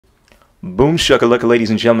Boom shakalaka,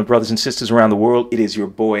 ladies and gentlemen, brothers and sisters around the world. It is your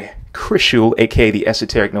boy, Chris Shule, aka the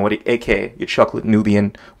Esoteric Noetic, aka your chocolate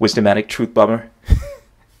Nubian wisdomatic truth bummer.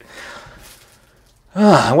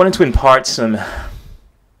 I wanted to impart some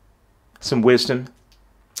wisdom,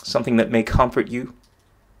 something that may comfort you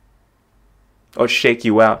or shake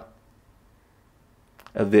you out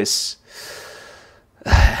of this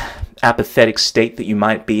apathetic state that you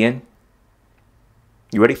might be in.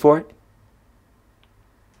 You ready for it?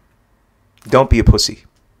 Don't be a pussy.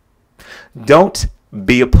 Don't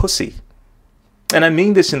be a pussy. And I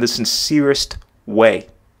mean this in the sincerest way.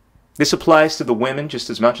 This applies to the women just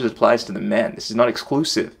as much as it applies to the men. This is not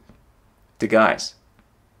exclusive to guys.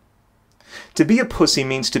 To be a pussy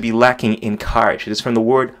means to be lacking in courage. It is from the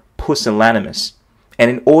word pusillanimous. And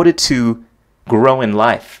in order to grow in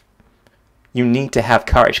life, you need to have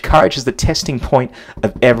courage. Courage is the testing point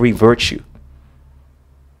of every virtue.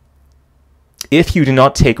 If you do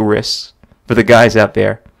not take risks, for the guys out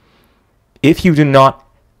there, if you do not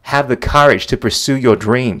have the courage to pursue your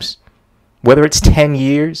dreams, whether it's 10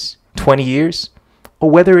 years, 20 years,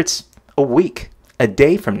 or whether it's a week, a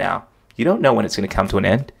day from now, you don't know when it's going to come to an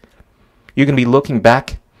end. You're going to be looking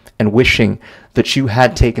back and wishing that you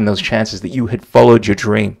had taken those chances, that you had followed your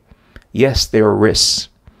dream. Yes, there are risks.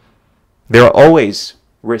 There are always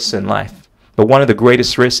risks in life, but one of the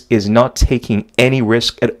greatest risks is not taking any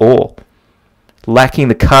risk at all. Lacking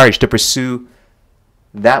the courage to pursue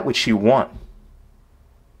that which you want.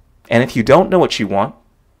 And if you don't know what you want,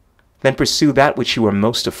 then pursue that which you are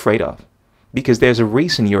most afraid of. Because there's a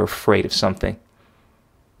reason you're afraid of something.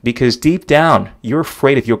 Because deep down, you're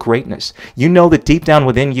afraid of your greatness. You know that deep down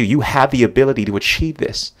within you, you have the ability to achieve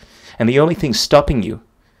this. And the only thing stopping you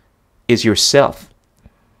is yourself.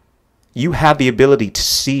 You have the ability to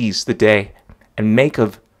seize the day and make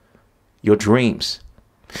of your dreams.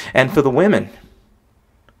 And for the women,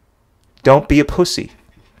 don't be a pussy.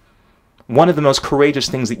 One of the most courageous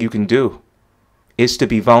things that you can do is to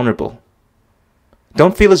be vulnerable.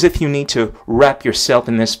 Don't feel as if you need to wrap yourself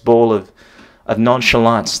in this bowl of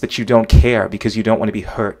nonchalance that you don't care because you don't want to be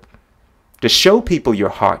hurt. Just show people your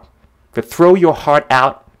heart. But throw your heart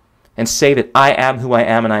out and say that I am who I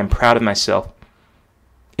am and I am proud of myself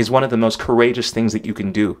is one of the most courageous things that you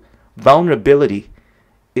can do. Vulnerability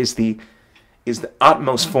is the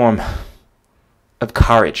utmost form of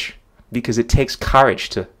courage. Because it takes courage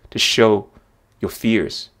to show your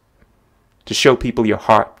fears, to show people your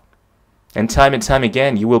heart. And time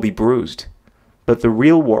again, you will be bruised. But the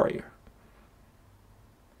real warrior,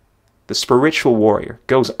 the spiritual warrior,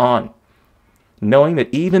 goes on, knowing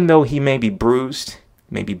that even though he may be bruised,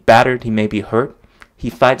 may be battered, he may be hurt, he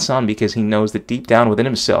fights on because he knows that deep down within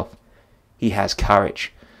himself, he has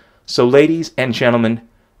courage. So ladies and gentlemen,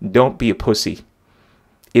 don't be a pussy.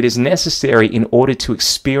 It is necessary in order to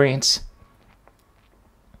experience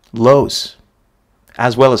lows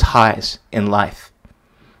as well as highs in life.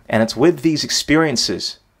 And it's with these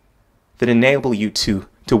experiences that enable you to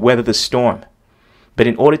weather the storm. But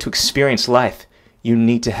in order to experience life, you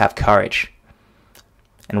need to have courage.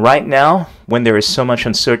 And right now, when there is so much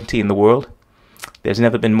uncertainty in the world, there's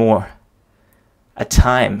never been more a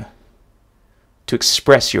time to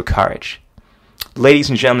express your courage. Ladies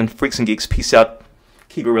and gentlemen, freaks and geeks, peace out.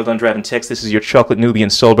 Keep it real, don't drive and text. This is your chocolate Nubian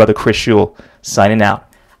soul brother Chris Shule signing out.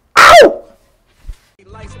 Ow!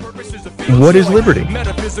 What is liberty?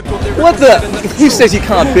 What the? Who says you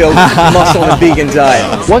can't build muscle on a vegan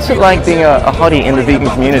diet? What's it like being a hottie in the vegan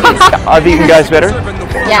community? Are vegan guys better?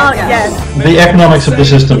 Yeah. Yes. The economics of the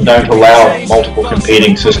system don't allow multiple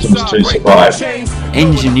competing systems to survive.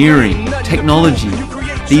 Engineering, technology,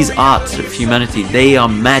 these arts of humanity, they are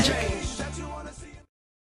magic.